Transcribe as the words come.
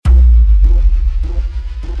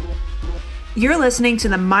You're listening to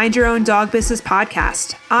the Mind Your Own Dog Business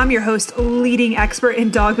podcast. I'm your host, leading expert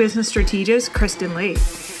in dog business strategist, Kristen Lee.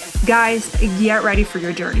 Guys, get ready for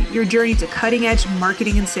your journey to cutting edge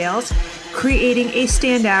marketing and sales, creating a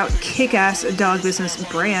standout, kick-ass dog business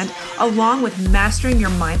brand, along with mastering your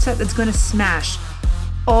mindset that's going to smash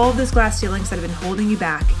all those glass ceilings that have been holding you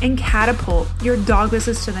back and catapult your dog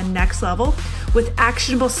business to the next level with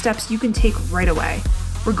actionable steps you can take right away.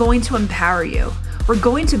 We're going to empower you. We're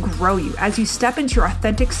going to grow you as you step into your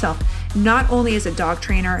authentic self, not only as a dog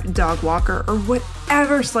trainer, dog walker, or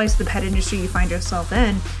whatever slice of the pet industry you find yourself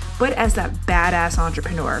in, but as that badass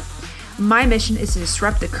entrepreneur. My mission is to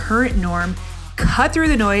disrupt the current norm, cut through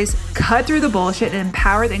the noise, cut through the bullshit, and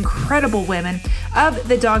empower the incredible women of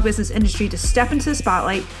the dog business industry to step into the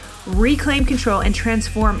spotlight, reclaim control, and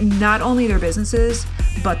transform not only their businesses,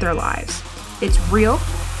 but their lives. It's real.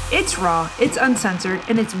 It's raw, it's uncensored,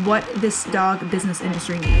 and it's what this dog business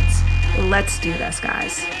industry needs. Let's do this,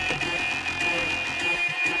 guys.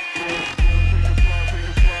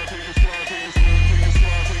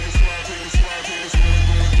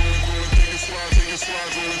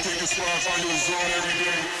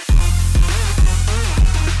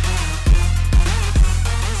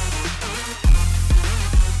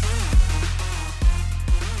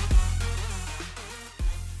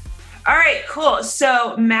 All right, cool.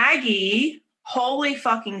 So Maggie, holy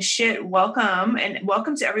fucking shit, welcome. And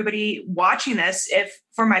welcome to everybody watching this. If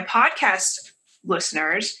for my podcast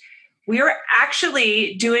listeners, we are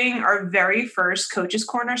actually doing our very first Coach's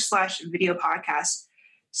Corner / video podcast.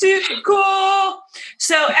 Super cool.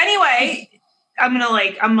 So anyway,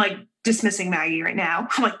 I'm dismissing Maggie right now.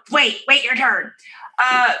 I'm like, wait your turn.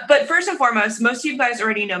 But first and foremost, most of you guys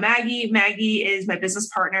already know Maggie. Maggie is my business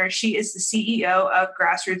partner. She is the CEO of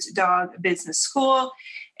Grassroots Dog Business School.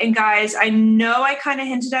 And guys, I know I kind of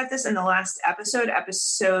hinted at this in the last episode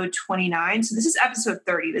 29. So this is episode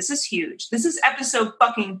 30. This is huge. This is episode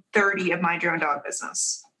fucking 30 of Mind Your Own Dog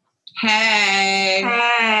Business. Hey.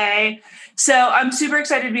 So I'm super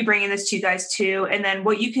excited to be bringing this to you guys too. And then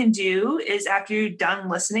what you can do is after you're done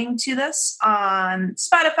listening to this on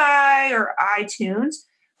Spotify or iTunes,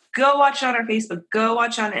 go watch it on our Facebook, go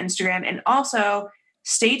watch it on Instagram, and also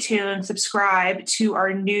stay tuned, subscribe to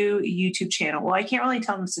our new YouTube channel. Well, I can't really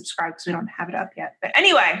tell them to subscribe because we don't have it up yet. But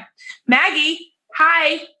anyway, Maggie,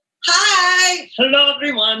 hi. Hi. Hello,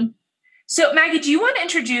 everyone. So Maggie, do you want to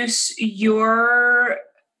introduce your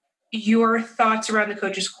thoughts around the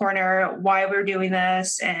Coach's Corner, why we're doing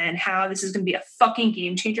this, and how this is going to be a fucking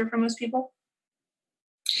game changer for most people?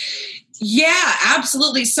 Yeah,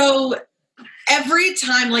 absolutely. So every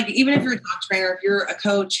time, even if you're a dog trainer, if you're a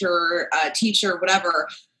coach or a teacher, whatever,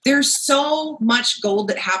 there's so much gold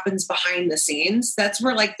that happens behind the scenes. That's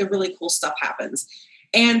where the really cool stuff happens.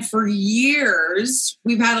 And for years,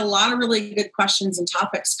 we've had a lot of really good questions and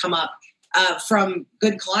topics come up from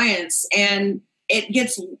good clients, and it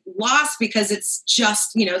gets lost because it's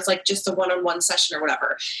just, it's just a one-on-one session or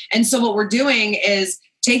whatever. And so what we're doing is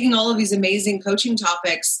taking all of these amazing coaching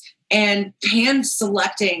topics and hand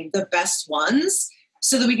selecting the best ones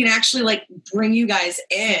so that we can actually bring you guys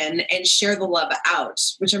in and share the love out,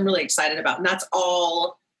 which I'm really excited about. And that's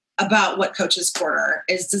all about what Coach's Corner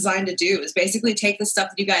is designed to do, is basically take the stuff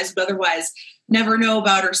that you guys would otherwise never know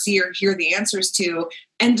about or see or hear the answers to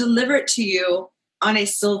and deliver it to you on a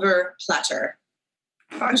silver platter.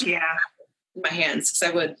 Fuck yeah. In my hands,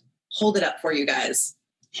 because I would hold it up for you guys.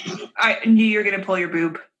 I knew you were going to pull your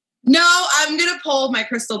boob. No, I'm going to pull my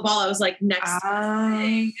crystal ball. I was next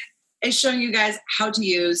thing is showing you guys how to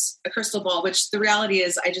use a crystal ball, which the reality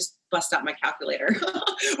is I just bust out my calculator,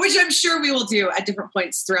 which I'm sure we will do at different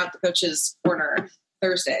points throughout the Coach's Corner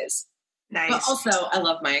Thursdays. Nice. But also, I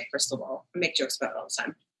love my crystal ball. I make jokes about it all the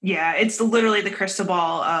time. Yeah, it's literally the crystal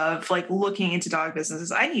ball of looking into dog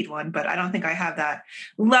businesses. I need one, but I don't think I have that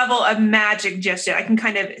level of magic just yet. I can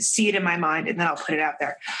kind of see it in my mind and then I'll put it out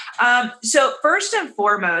there. So first and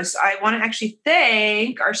foremost, I want to actually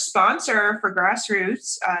thank our sponsor for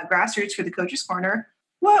Grassroots for the Coach's Corner.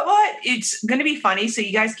 What? It's going to be funny. So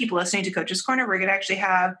you guys keep listening to Coach's Corner. We're going to actually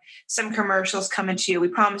have some commercials coming to you. We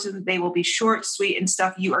promise you that they will be short, sweet, and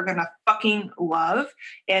stuff you are going to fucking love.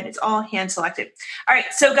 And it's all hand selected. All right.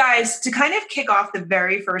 So guys, to kind of kick off the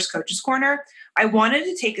very first Coach's Corner, I wanted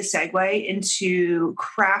to take a segue into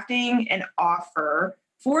crafting an offer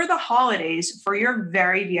for the holidays for your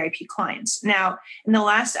very VIP clients. Now, in the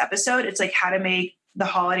last episode, it's how to make the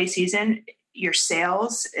holiday season your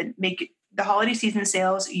sales and make the holiday season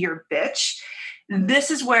sales your bitch.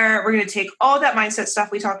 this is where we're going to take all that mindset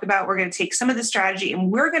stuff we talked about. We're going to take some of the strategy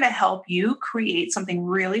and we're going to help you create something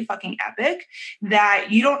really fucking epic that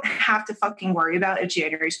you don't have to fucking worry about if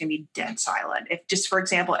January is going to be dead silent. If just, for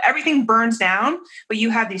example, everything burns down, but you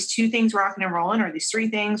have these 2 things rocking and rolling, or these 3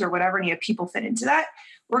 things or whatever, and you have people fit into that.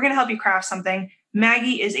 We're going to help you craft something.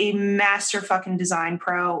 Maggie is a master fucking design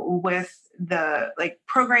pro with the like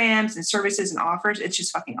programs and services and offers. It's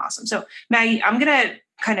just fucking awesome. So Maggie, I'm going to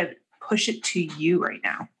kind of push it to you right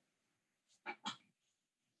now.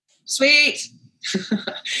 Sweet.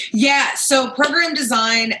 Yeah. So program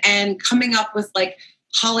design and coming up with like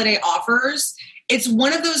holiday offers, it's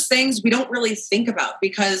one of those things we don't really think about,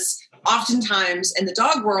 because oftentimes in the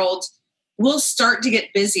dog world, we'll start to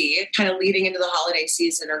get busy kind of leading into the holiday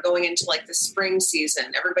season or going into like the spring season.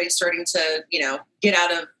 Everybody's starting to, get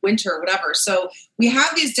out of winter or whatever. So we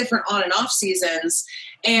have these different on and off seasons.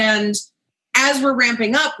 And as we're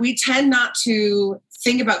ramping up, we tend not to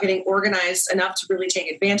think about getting organized enough to really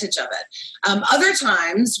take advantage of it. Other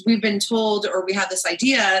times we've been told, or we have this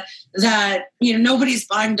idea that, nobody's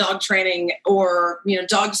buying dog training or,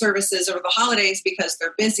 dog services over the holidays because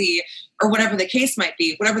they're busy or whatever the case might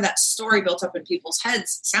be, whatever that story built up in people's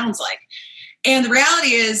heads sounds like. And the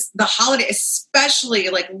reality is the holiday, especially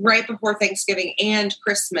like right before Thanksgiving and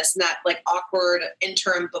Christmas, and that like awkward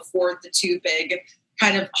interim before the 2 big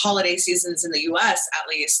kind of holiday seasons in the US, at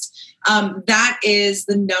least, that is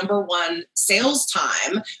the number 1 sales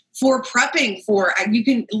time for prepping for. You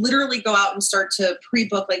can literally go out and start to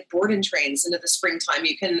pre-book like board and trains into the springtime.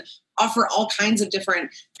 You can offer all kinds of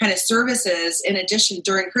different kind of services in addition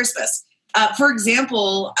during Christmas. For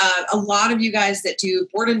example, a lot of you guys that do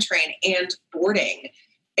board and train and boarding,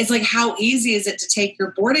 it's like, how easy is it to take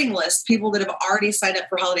your boarding list, people that have already signed up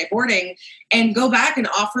for holiday boarding, and go back and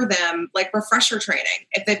offer them like refresher training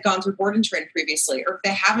if they've gone through board and train previously, or if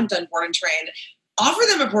they haven't done board and train, offer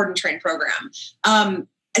them a board and train program.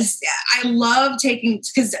 I love taking,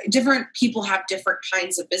 because different people have different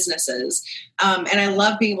kinds of businesses. And I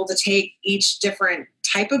love being able to take each different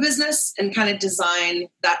type of business and kind of design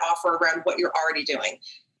that offer around what you're already doing.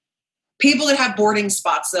 People that have boarding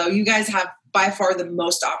spots, though, you guys have by far the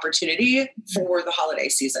most opportunity for the holiday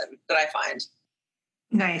season that I find.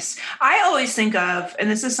 Nice. I always think of, and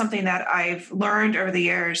this is something that I've learned over the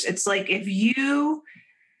years, it's like if you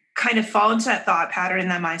kind of fall into that thought pattern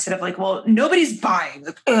and that mindset of like, well, nobody's buying,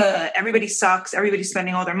 like, everybody sucks, everybody's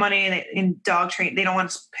spending all their money in dog train, they don't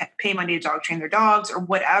want to pay money to dog train their dogs or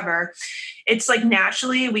whatever. It's like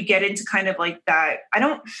naturally we get into kind of like that.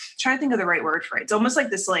 I'm trying to think of the right word for it. It's almost like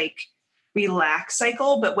this like relax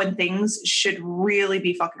cycle, but when things should really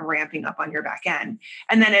be fucking ramping up on your back end.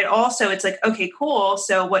 And then it's like, okay, cool.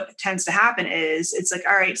 So what tends to happen is it's like,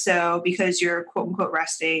 all right, so because you're quote unquote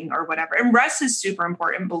resting or whatever, and rest is super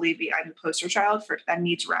important. Believe me, I'm the poster child for that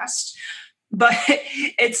needs rest. But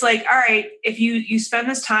it's like, all right, if you spend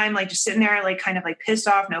this time like just sitting there, like kind of like pissed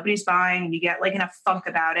off, nobody's buying, and you get like enough funk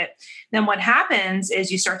about it, then what happens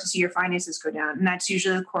is you start to see your finances go down. And that's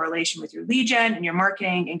usually the correlation with your lead gen and your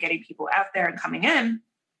marketing and getting people out there and coming in.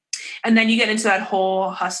 And then you get into that whole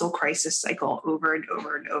hustle crisis cycle over and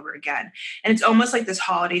over and over again. And it's almost like this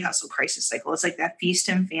holiday hustle crisis cycle. It's like that feast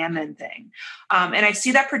and famine thing. And I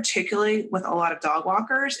see that particularly with a lot of dog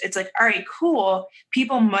walkers. It's like, all right, cool.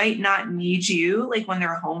 People might not need you like when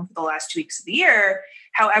they're home for the last 2 weeks of the year.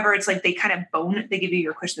 However, it's like they kind of they give you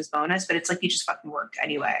your Christmas bonus, but it's like you just fucking worked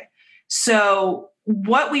anyway. So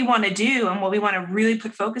what we want to do and what we want to really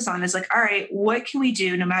put focus on is like, all right, what can we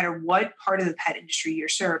do no matter what part of the pet industry you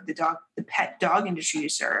serve, the pet dog industry you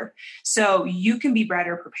serve, so you can be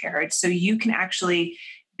better prepared, so you can actually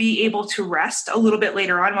be able to rest a little bit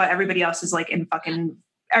later on while everybody else is like in fucking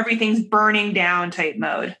everything's burning down type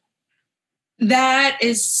mode. That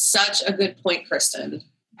is such a good point, Kristen,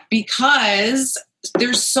 because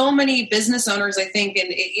there's so many business owners, I think,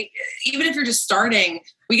 and even if you're just starting,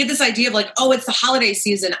 we get this idea of like, oh, it's the holiday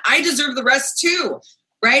season, I deserve the rest too,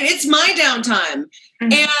 right? It's my downtime.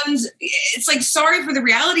 Mm-hmm. And it's like, sorry for the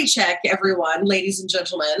reality check, everyone, ladies and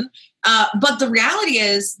gentlemen. But the reality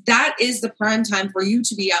is that is the prime time for you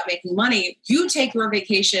to be out making money. You take your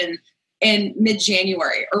vacation in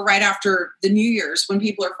mid-January or right after the New Year's when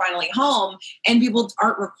people are finally home and people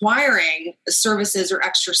aren't requiring services or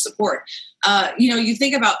extra support. You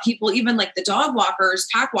think about people, even like the dog walkers,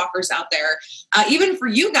 pack walkers out there, even for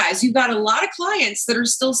you guys, you've got a lot of clients that are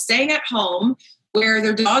still staying at home where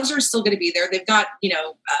their dogs are still going to be there. They've got,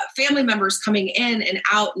 family members coming in and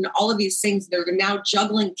out and all of these things. They're now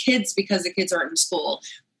juggling kids because the kids aren't in school.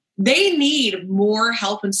 They need more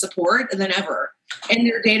help and support than ever in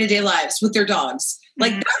their day-to-day lives with their dogs.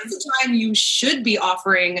 Like that's the time you should be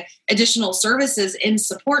offering additional services in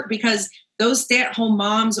support, because those stay-at-home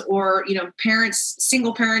moms or, parents,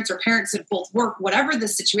 single parents or parents that both work, whatever the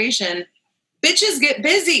situation, bitches get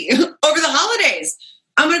busy over the holidays.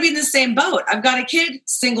 I'm going to be in the same boat. I've got a kid,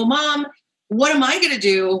 single mom. What am I going to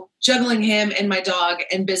do juggling him and my dog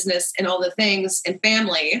and business and all the things and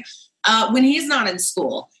family when he's not in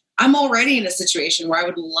school? I'm already in a situation where I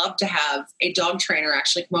would love to have a dog trainer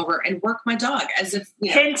actually come over and work my dog as if,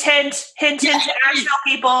 hint, international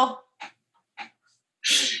people.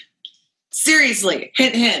 Seriously,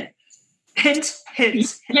 hint. Tits.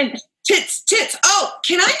 Oh,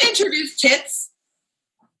 can I introduce Tits?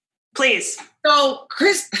 Please. So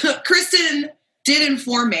Kristen did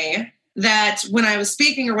inform me that when I was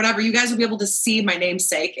speaking or whatever, you guys will be able to see my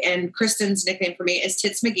namesake, and Kristen's nickname for me is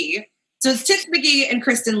Tits McGee. So it's Tits McGee and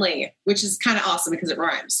Kristen Lee, which is kind of awesome because it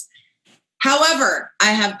rhymes. However,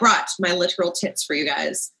 I have brought my literal tits for you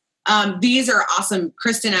guys. These are awesome.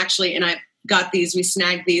 Kristen actually, and I got these, we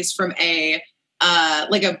snagged these from a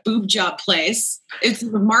boob job place. It's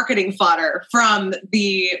marketing fodder from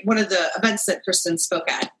one of the events that Kristen spoke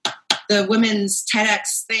at. The women's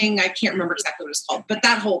TEDx thing. I can't remember exactly what it's called, but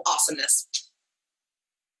that whole awesomeness.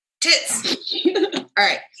 Tits. All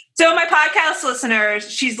right. So my podcast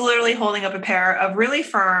listeners, she's literally holding up a pair of really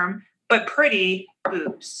firm but pretty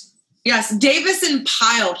boobs. Yes. Davis and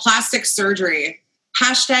Pyle plastic surgery.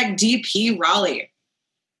 Hashtag DP Raleigh.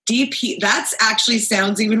 DP. That's actually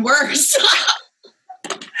sounds even worse.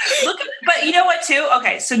 But you know what too?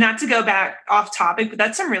 Okay. So not to go back off topic, but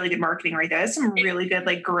that's some really good marketing right there. That's some really good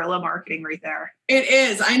guerrilla marketing right there. It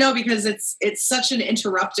is. I know, because it's such an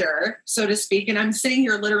interrupter, so to speak. And I'm sitting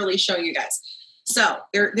here literally showing you guys. So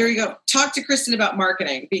there you go. Talk to Kristen about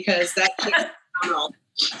marketing, because that's phenomenal.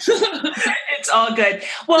 It's all good.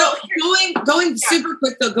 Well, going super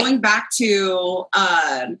quick though, going back to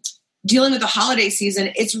dealing with the holiday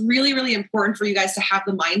season, it's really, really important for you guys to have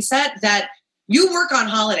the mindset that you work on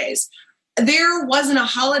holidays. There wasn't a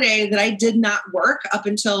holiday that I did not work up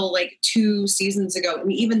until 2 seasons ago.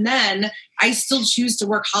 And even then, I still choose to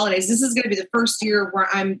work holidays. This is going to be the first year where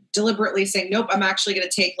I'm deliberately saying, nope, I'm actually going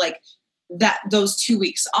to take those 2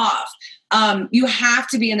 weeks off. You have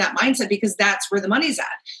to be in that mindset, because that's where the money's at.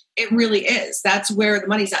 It really is. That's where the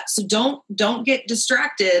money's at. So don't get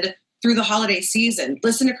distracted through the holiday season.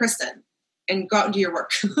 Listen to Kristen and go out and do your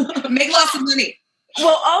work. Make lots of money.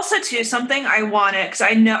 Well, also too, something I want to, because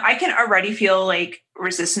I know I can already feel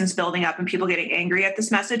resistance building up and people getting angry at this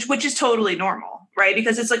message, which is totally normal, right?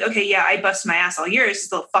 Because it's okay, yeah, I bust my ass all year. This is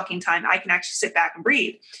the fucking time I can actually sit back and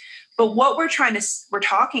breathe. But what we're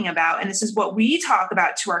talking about, and this is what we talk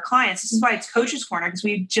about to our clients, this is why it's Coach's Corner, because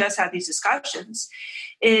we've just had these discussions,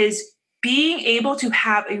 is being able to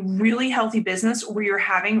have a really healthy business where you're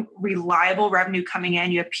having reliable revenue coming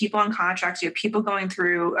in, you have people on contracts, you have people going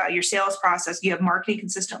through your sales process, you have marketing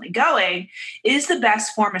consistently going, is the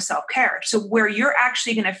best form of self-care. So where you're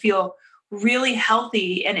actually going to feel really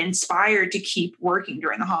healthy and inspired to keep working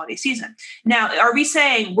during the holiday season. Now, are we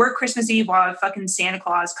saying work Christmas Eve while fucking Santa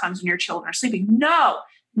Claus comes when your children are sleeping? No.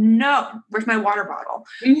 Where's my water bottle?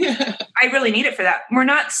 Yeah. I really need it for that. We're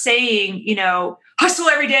not saying, hustle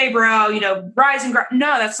every day, bro, rise and grind.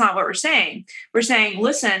 No, that's not what we're saying. We're saying,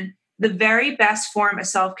 listen, the very best form of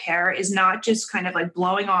self-care is not just kind of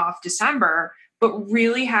blowing off December, but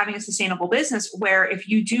really having a sustainable business where if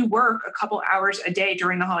you do work a couple hours a day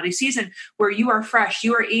during the holiday season, where you are fresh,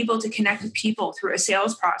 you are able to connect with people through a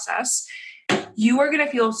sales process, you are going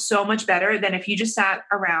to feel so much better than if you just sat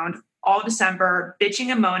around all December bitching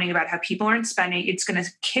and moaning about how people aren't spending. It's going to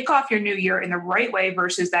kick off your new year in the right way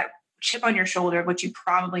versus that chip on your shoulder, which you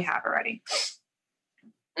probably have already.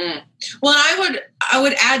 Well, I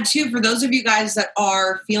would add too, for those of you guys that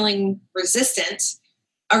are feeling resistant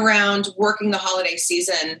around working the holiday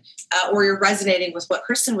season, or you're resonating with what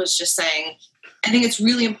Kristen was just saying, I think it's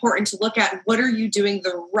really important to look at what are you doing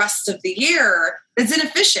the rest of the year that's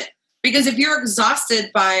inefficient. Because if you're exhausted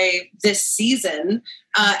by this season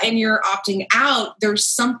and you're opting out, there's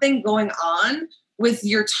something going on with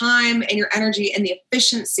your time and your energy and the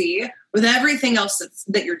efficiency with everything else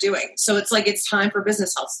that you're doing. So it's time for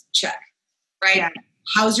business health check, right? Yeah.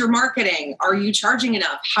 How's your marketing? Are you charging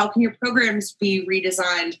enough? How can your programs be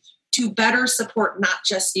redesigned to better support not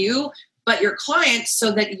just you, but your clients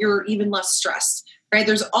so that you're even less stressed? Right?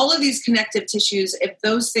 There's all of these connective tissues. If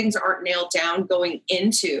those things aren't nailed down going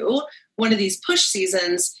into one of these push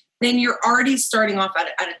seasons, then you're already starting off at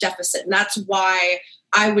a deficit. And that's why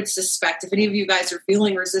I would suspect if any of you guys are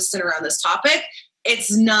feeling resistant around this topic,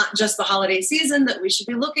 it's not just the holiday season that we should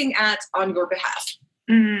be looking at on your behalf.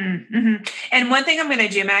 Mm-hmm. And one thing I'm going to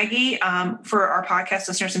do, Maggie, for our podcast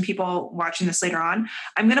listeners and people watching this later on,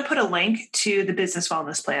 I'm going to put a link to the business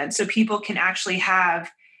wellness plan so people can actually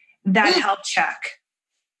have that health check.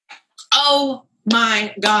 Oh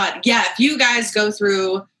my God. Yeah. If you guys go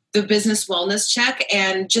through the business wellness check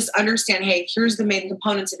and just understand, hey, here's the main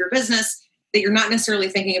components of your business that you're not necessarily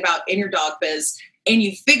thinking about in your dog biz, and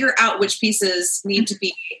you figure out which pieces need to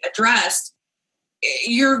be addressed,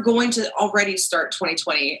 you're going to already start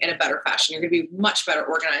 2020 in a better fashion. You're going to be much better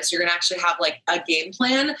organized. You're going to actually have like a game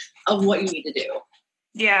plan of what you need to do.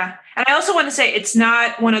 Yeah. And I also want to say, it's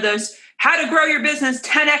not one of those how to grow your business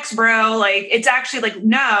 10x, bro. Like, it's actually like,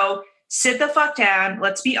 no, sit the fuck down.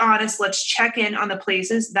 Let's be honest. Let's check in on the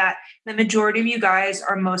places that the majority of you guys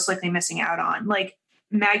are most likely missing out on. Like,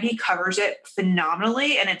 Maggie covers it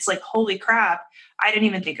phenomenally. And it's like, holy crap, I didn't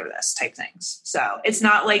even think of this type things. So it's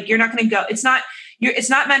not like you're not going to go. It's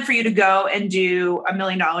not meant for you to go and do $1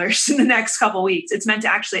 million in the next couple of weeks. It's meant to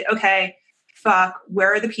actually, okay, fuck,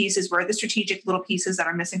 where are the pieces? Where are the strategic little pieces that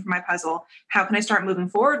are missing from my puzzle? How can I start moving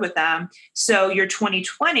forward with them? So your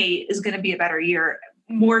 2020 is going to be a better year,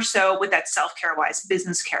 more so with that self-care wise,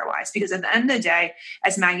 business care wise, because at the end of the day,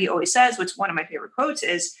 as Maggie always says, which one of my favorite quotes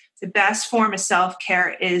is, the best form of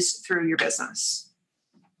self-care is through your business.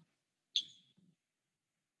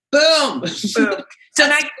 Boom. Boom. So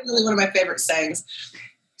that's really one of my favorite sayings.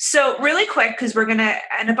 So really quick, because we're going to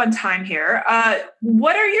end up on time here.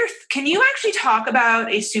 Can you actually talk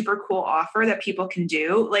about a super cool offer that people can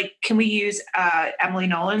do? Like, can we use Emily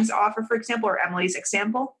Nolan's offer, for example, or Emily's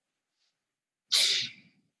example?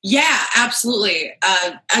 Yeah, absolutely.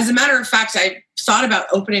 As a matter of fact, I thought about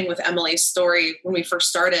opening with Emily's story when we first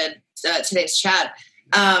started today's chat.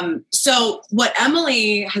 So what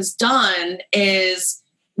Emily has done is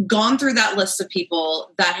gone through that list of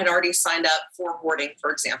people that had already signed up for boarding, for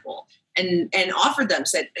example, and offered them,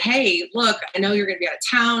 said, hey, look, I know you're going to be out of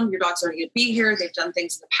town. Your dog's already going to be here. They've done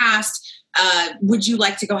things in the past. Would you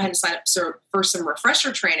like to go ahead and sign up for some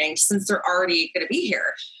refresher training since they're already going to be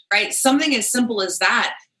here, right? Something as simple as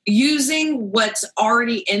that. Using what's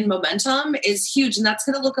already in momentum is huge. And that's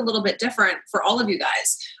going to look a little bit different for all of you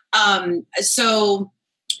guys. So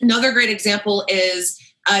another great example is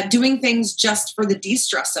doing things just for the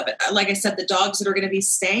de-stress of it. Like I said, the dogs that are going to be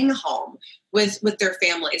staying home with their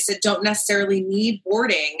families that don't necessarily need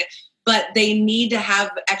boarding, but they need to have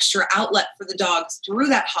extra outlet for the dogs through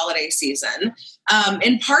that holiday season.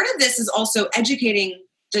 And part of this is also educating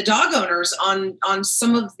the dog owners on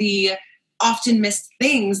some of the often missed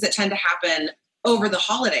things that tend to happen over the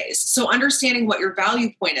holidays. So understanding what your value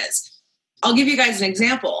point is. I'll give you guys an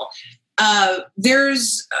example.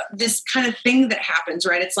 There's this kind of thing that happens,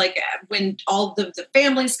 right? It's like when all the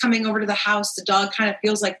family's coming over to the house, the dog kind of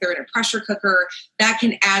feels like they're in a pressure cooker. That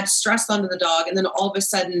can add stress onto the dog. And then all of a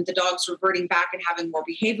sudden the dog's reverting back and having more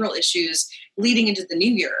behavioral issues leading into the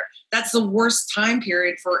new year. That's the worst time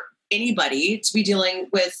period for anybody to be dealing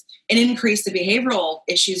with an increase in behavioral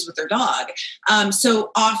issues with their dog.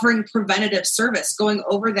 So offering preventative service, going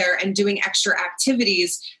over there and doing extra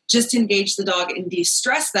activities just to engage the dog and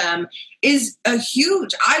de-stress them is a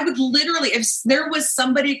huge, I would literally, if there was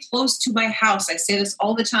somebody close to my house, I say this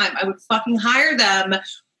all the time, I would fucking hire them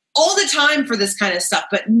all the time for this kind of stuff,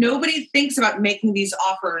 but nobody thinks about making these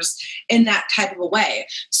offers in that type of a way.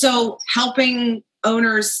 So helping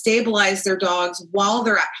owners stabilize their dogs while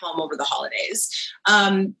they're at home over the holidays,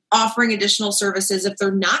 offering additional services if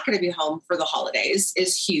they're not going to be home for the holidays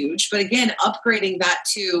is huge. But again, upgrading that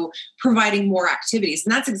to providing more activities.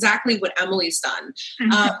 And that's exactly what Emily's done.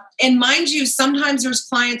 Mm-hmm. And mind you, sometimes there's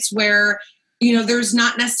clients where there's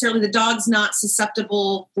not necessarily, the dog's not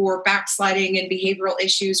susceptible for backsliding and behavioral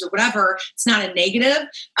issues or whatever. It's not a negative.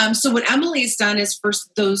 So what Emily's done is for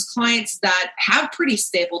those clients that have pretty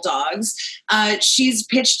stable dogs, she's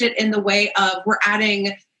pitched it in the way of we're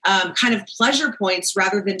adding kind of pleasure points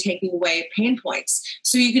rather than taking away pain points.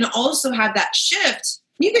 So you can also have that shift.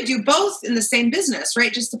 You could do both in the same business,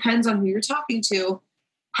 right? Just depends on who you're talking to.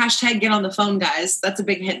 Hashtag get on the phone, guys. That's a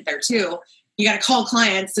big hint there too. You got to call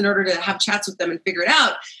clients in order to have chats with them and figure it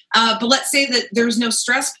out. But let's say that there's no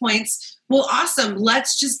stress points. Well, awesome.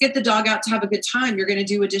 Let's just get the dog out to have a good time. You're going to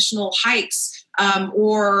do additional hikes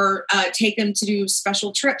or take them to do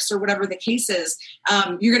special trips or whatever the case is.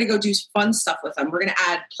 You're going to go do fun stuff with them. We're going to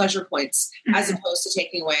add pleasure points as opposed to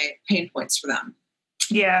taking away pain points for them.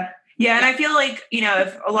 Yeah. Yeah. And I feel like,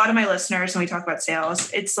 if a lot of my listeners, when we talk about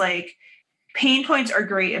sales, it's like, pain points are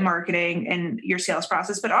great in marketing and your sales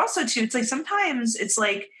process, but also too, it's like sometimes it's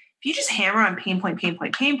like if you just hammer on pain point,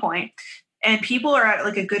 and people are at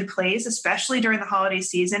like a good place, especially during the holiday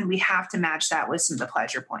season. We have to match that with some of the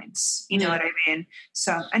pleasure points. You know what I mean?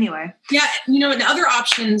 So anyway. Yeah. And other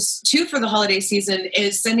options too for the holiday season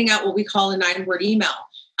is sending out what we call a 9-word email.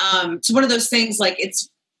 It's one of those things like it's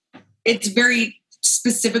very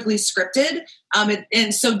specifically scripted.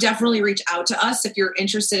 And so definitely reach out to us if you're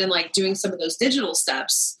interested in like doing some of those digital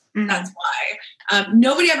steps. Mm-hmm. That's why.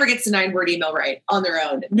 Nobody ever gets a 9-word email right on their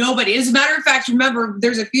own. Nobody. As a matter of fact, remember,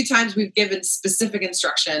 there's a few times we've given specific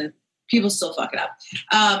instruction. People still fuck it up.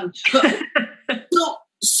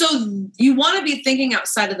 So you want to be thinking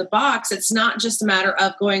outside of the box. It's not just a matter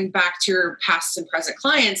of going back to your past and present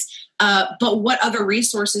clients, but what other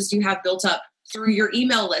resources do you have built up through your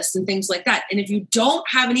email list and things like that. And if you don't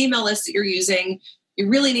have an email list that you're using, you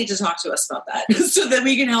really need to talk to us about that so that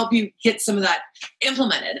we can help you get some of that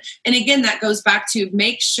implemented. And again, that goes back to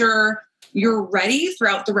make sure you're ready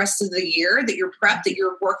throughout the rest of the year, that you're prepped, that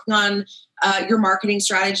you're working on your marketing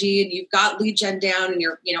strategy and you've got lead gen down and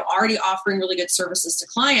you're already offering really good services to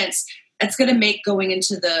clients. It's going to make going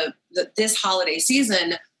into this holiday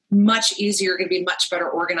season much easier, going to be much better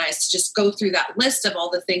organized to just go through that list of all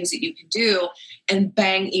the things that you can do and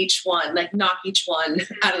bang each one, like knock each one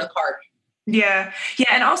out of the park. Yeah. Yeah.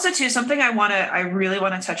 And also too, something I really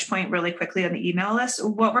want to touch point really quickly on the email list.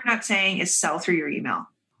 What we're not saying is sell through your email.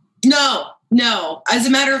 No. As a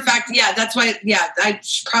matter of fact, that's why, I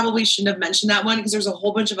probably shouldn't have mentioned that one because there's a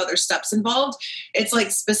whole bunch of other steps involved. It's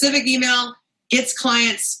like specific email, gets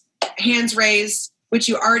clients, hands raised, which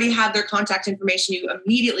you already have their contact information, you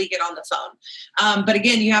immediately get on the phone. But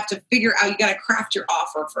again, you have to figure out, you got to craft your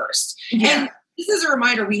offer first. Yeah. And this is a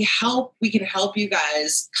reminder, we can help you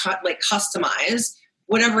guys customize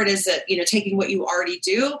whatever it is that, taking what you already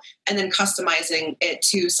do and then customizing it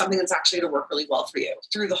to something that's actually going to work really well for you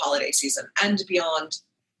through the holiday season and beyond.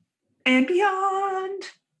 And beyond.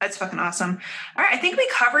 That's fucking awesome. All right. I think we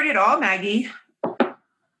covered it all, Maggie.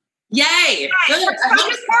 Yay. Good.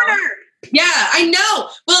 Yeah, I know.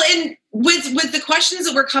 Well, and with the questions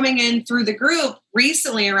that were coming in through the group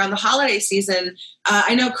recently around the holiday season,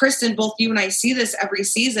 I know, Kristen, both you and I see this every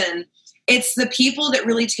season. It's the people that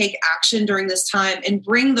really take action during this time and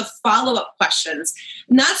bring the follow-up questions.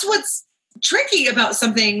 And that's what's tricky about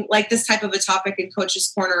something like this type of a topic in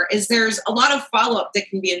Coach's Corner is there's a lot of follow-up that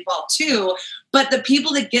can be involved too. But the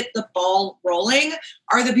people that get the ball rolling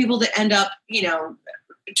are the people that end up,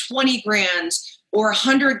 $20,000 or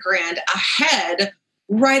 $100,000 ahead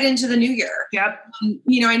right into the new year. Yep.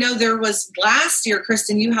 I know there was last year,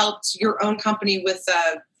 Kristen, you helped your own company with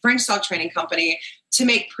Frank's Dog Training Company to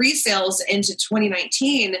make pre-sales into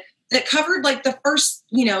 2019 that covered like the first,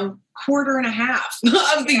 quarter and a half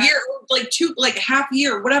of the year, like half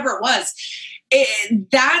year, whatever it was.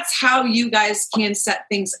 That's how you guys can set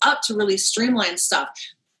things up to really streamline stuff.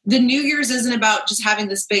 The New Year's isn't about just having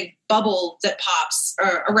this big bubble that pops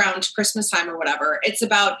around Christmas time or whatever. It's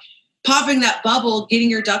about popping that bubble, getting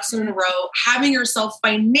your ducks in a row, having yourself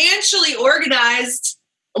financially organized.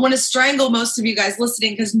 I want to strangle most of you guys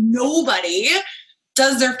listening because nobody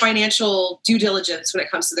does their financial due diligence when it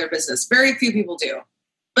comes to their business. Very few people do.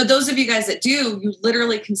 But those of you guys that do, you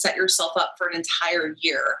literally can set yourself up for an entire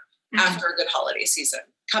year after a good holiday season,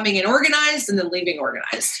 coming in organized and then leaving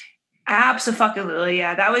organized. Absolutely.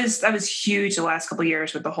 Yeah. That was huge the last couple of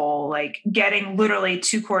years with the whole, like getting literally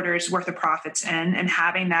 2 quarters worth of profits in and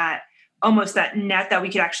having that almost that net that we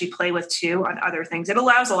could actually play with too on other things. It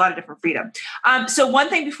allows a lot of different freedom. So one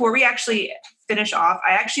thing before we actually finish off,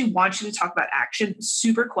 I actually want you to talk about action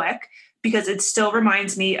super quick because it still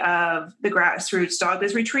reminds me of the Grassroots Dog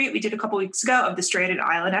Biz retreat we did a couple of weeks ago of the Stranded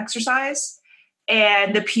Island exercise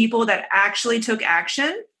and the people that actually took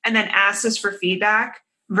action and then asked us for feedback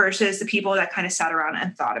versus the people that kind of sat around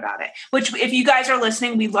and thought about it, which if you guys are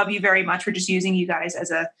listening, we love you very much. We're just using you guys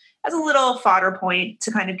as a little fodder point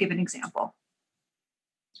to kind of give an example.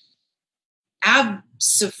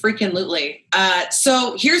 Absolutely.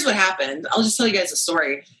 So here's what happened. I'll just tell you guys a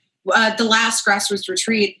story. The last Grassroots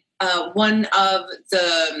retreat, one of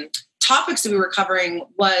the topics that we were covering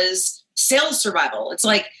was sales survival. It's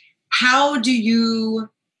like, how do you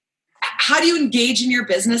engage in your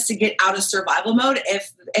business to get out of survival mode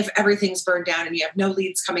if everything's burned down and you have no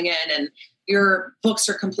leads coming in and your books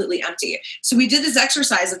are completely empty? So we did this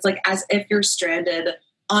exercise. It's like as if you're stranded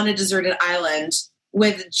on a deserted island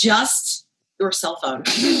with just your cell phone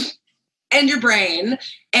and your brain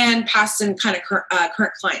and past and kind of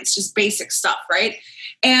current clients, just basic stuff, right?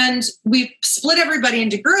 And we split everybody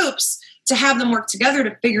into groups to have them work together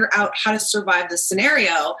to figure out how to survive this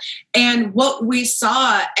scenario. And what we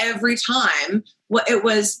saw every time, it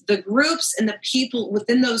was the groups and the people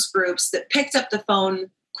within those groups that picked up the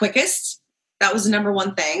phone quickest That was the number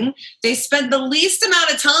one thing. They spent the least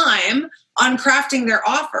amount of time on crafting their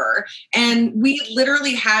offer. And we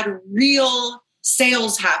literally had real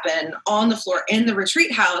sales happen on the floor in the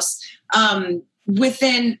retreat house.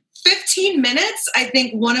 Within 15 minutes, I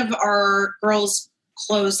think one of our girls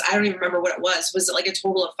closed. I don't even remember what it was. Was it like a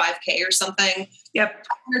total of $5,000 or something? Yep.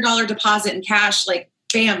 $100 deposit in cash, like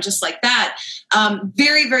bam, just like that.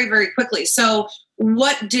 Very, very, very quickly. So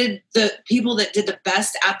what did the people that did the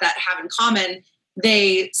best at that have in common?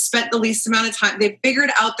 They spent the least amount of time. They figured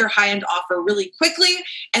out their high-end offer really quickly,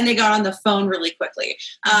 and they got on the phone really quickly.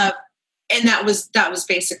 And that was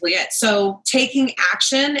basically it. So taking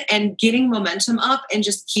action and getting momentum up and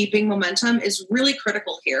just keeping momentum is really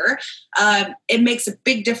critical here. It makes a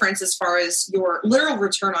big difference as far as your literal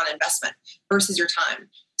return on investment versus your time.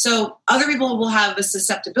 So other people will have a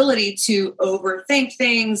susceptibility to overthink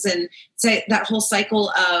things and say that whole cycle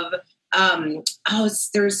of,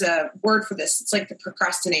 there's a word for this. It's like the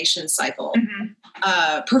procrastination cycle.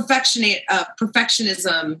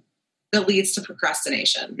 Perfectionism that leads to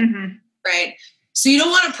procrastination, right? So you don't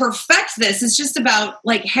want to perfect this. It's just about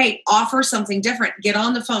like, hey, offer something different. Get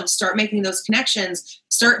on the phone, start making those connections,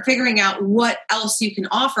 start figuring out what else you can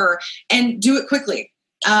offer and do it quickly.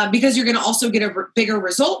 Because you're going to also get a bigger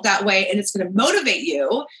result that way, and it's going to motivate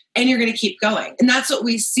you, and you're going to keep going. And that's what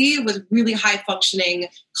we see with really high functioning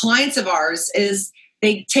clients of ours is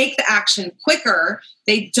they take the action quicker.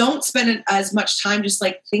 They don't spend as much time just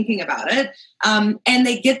like thinking about it. And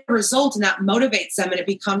they get the result, and that motivates them. And it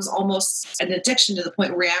becomes almost an addiction to the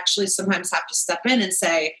point where we actually sometimes have to step in and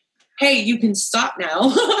say, hey, you can stop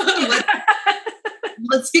now.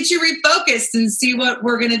 Let's get you refocused and see what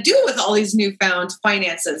we're going to do with all these newfound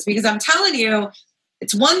finances. Because I'm telling you,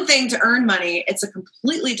 it's one thing to earn money. It's a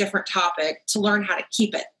completely different topic to learn how to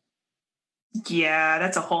keep it. Yeah,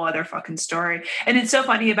 that's a whole other fucking story. And it's so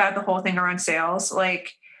funny about the whole thing around sales.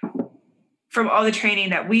 Like from all the training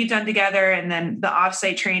that we've done together and then the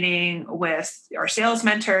offsite training with our sales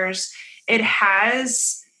mentors, it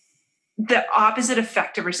has the opposite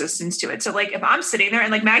effect of resistance to it. So like if I'm sitting there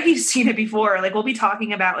and like Maggie's seen it before, like we'll be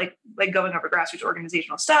talking about like going over grassroots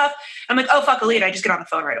organizational stuff. I'm like, oh, fuck a lead. I just get on the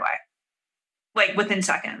phone right away, like within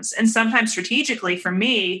seconds. And sometimes strategically for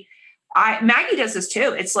me, Maggie does this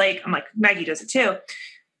too. It's like, I'm like, Maggie does it too.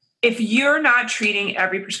 If you're not treating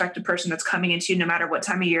every prospective person that's coming into you, no matter what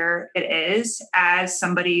time of year it is, as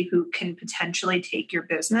somebody who can potentially take your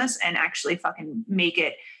business and actually fucking make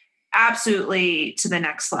it absolutely to the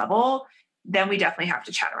next level, then we definitely have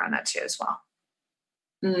to chat around that too as well.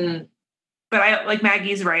 But I like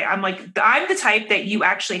Maggie's right. I'm the type that you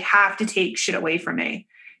actually have to take shit away from me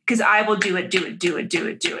because I will do it.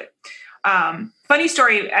 Funny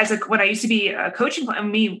story, when I used to be a coaching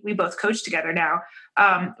client, we both coach together now.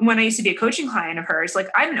 When I used to be a coaching client of hers, like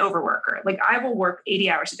I'm an overworker. Like I will work 80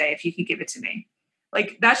 hours a day if you could give it to me.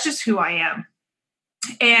 Like that's just who I am.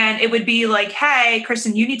 And it would be like, hey,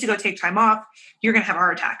 Kristen, you need to go take time off. You're going to have a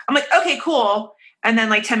heart attack. I'm like, okay, cool. And then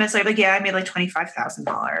like 10 minutes later, like, yeah, I made like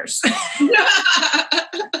 $25,000.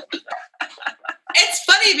 It's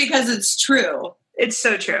funny because it's true. It's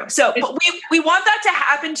so true. So but we want that to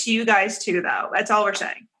happen to you guys too, though. That's all we're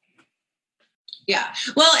saying. Yeah.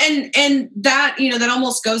 Well, and that, that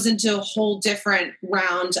almost goes into a whole different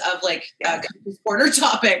round of like corner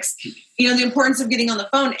topics, the importance of getting on the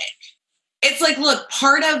phone. It's like, look,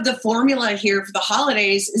 part of the formula here for the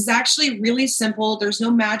holidays is actually really simple. There's no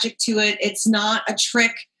magic to it. It's not a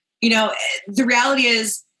trick. The reality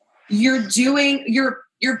is you're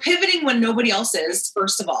pivoting when nobody else is,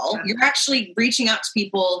 first of all. You're actually reaching out to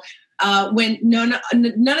people when none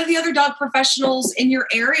of the other dog professionals in your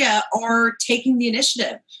area are taking the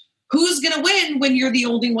initiative. Who's going to win when you're the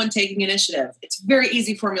only one taking initiative? It's a very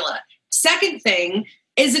easy formula. Second thing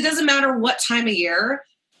is it doesn't matter what time of year.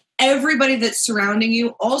 Everybody that's surrounding you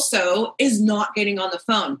also is not getting on the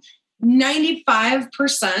phone.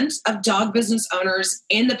 95% of dog business owners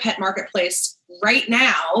in the pet marketplace right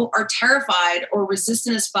now are terrified or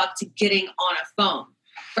resistant as fuck to getting on a phone,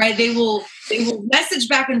 right? They will message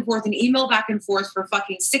back and forth and email back and forth for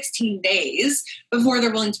fucking 16 days before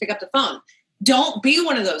they're willing to pick up the phone. Don't be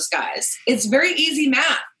one of those guys. It's very easy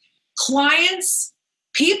math. Clients,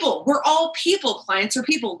 people, we're all people. Clients are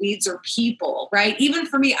people. Leads are people, right? Even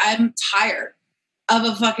for me, I'm tired of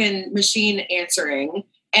a fucking machine answering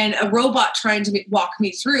and a robot trying to walk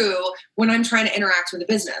me through when I'm trying to interact with a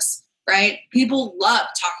business, right? People love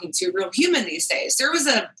talking to a real human these days. There was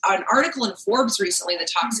an article in Forbes recently that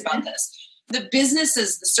talks about this. The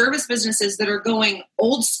service businesses that are going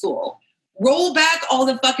old school, roll back all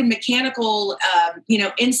the fucking mechanical,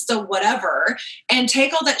 Insta whatever, and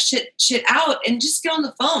take all that shit out and just get on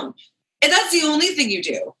the phone. and that's the only thing you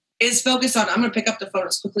do is focus on, I'm going to pick up the phone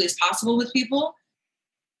as quickly as possible with people,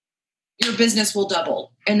 your business will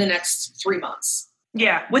double in the next 3 months.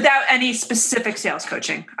 Yeah, without any specific sales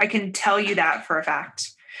coaching. I can tell you that for a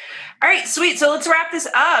fact. All right, sweet. So let's wrap this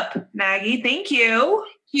up, Maggie. Thank you.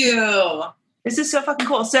 Thank you. This is so fucking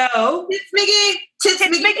cool. So, Tits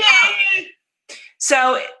Mickey.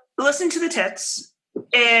 So listen to the tits.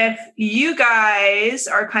 If you guys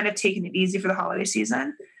are kind of taking it easy for the holiday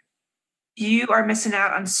season, you are missing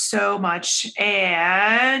out on so much.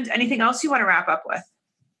 And anything else you want to wrap up with?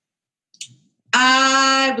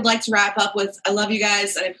 I would like to wrap up with, I love you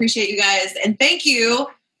guys and I appreciate you guys. And thank you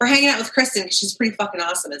for hanging out with Kristen because she's pretty fucking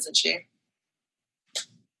awesome, isn't she?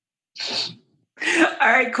 All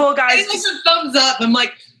right, cool, guys. I like a thumbs up. I'm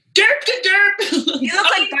like, derp to derp. You look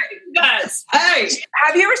like guys. Hey.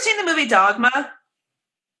 Have you ever seen the movie Dogma?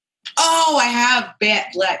 Oh, I have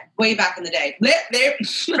way back in the day.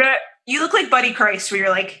 You look like Buddy Christ, where you're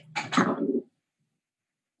like, all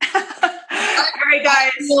right,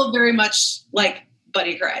 guys. I feel very much like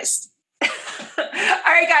Buddy Christ.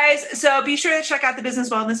 All right, guys. So be sure to check out the Business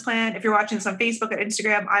Wellness Plan. If you're watching this on Facebook or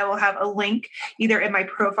Instagram, I will have a link either in my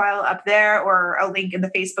profile up there or a link in the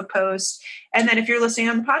Facebook post. And then if you're listening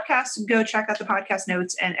on the podcast, go check out the podcast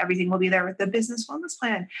notes and everything will be there with the Business Wellness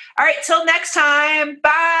Plan. All right, till next time.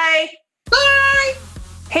 Bye. Bye.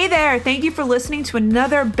 Hey there. Thank you for listening to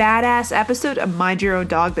another badass episode of Mind Your Own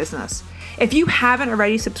Dog Business. If you haven't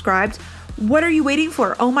already subscribed, what are you waiting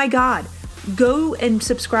for? Oh my God. Go and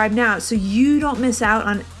subscribe now so you don't miss out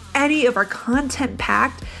on any of our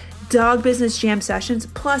content-packed dog business jam sessions,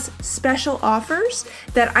 plus special offers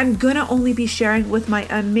that I'm going to only be sharing with my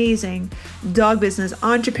amazing dog business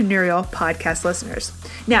entrepreneurial podcast listeners.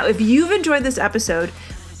 Now, if you've enjoyed this episode,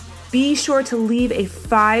 be sure to leave a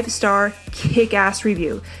 5-star kick-ass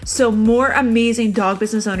review so more amazing dog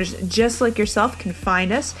business owners just like yourself can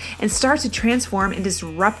find us and start to transform and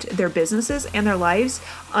disrupt their businesses and their lives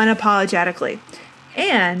unapologetically.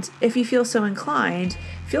 And if you feel so inclined,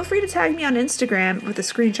 feel free to tag me on Instagram with a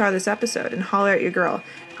screenshot of this episode and holler at your girl.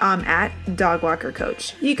 I'm at Dogwalker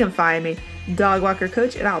Coach. You can find me, Dogwalker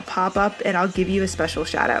Coach, and I'll pop up and I'll give you a special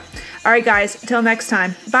shout out. All right, guys, till next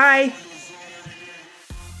time. Bye.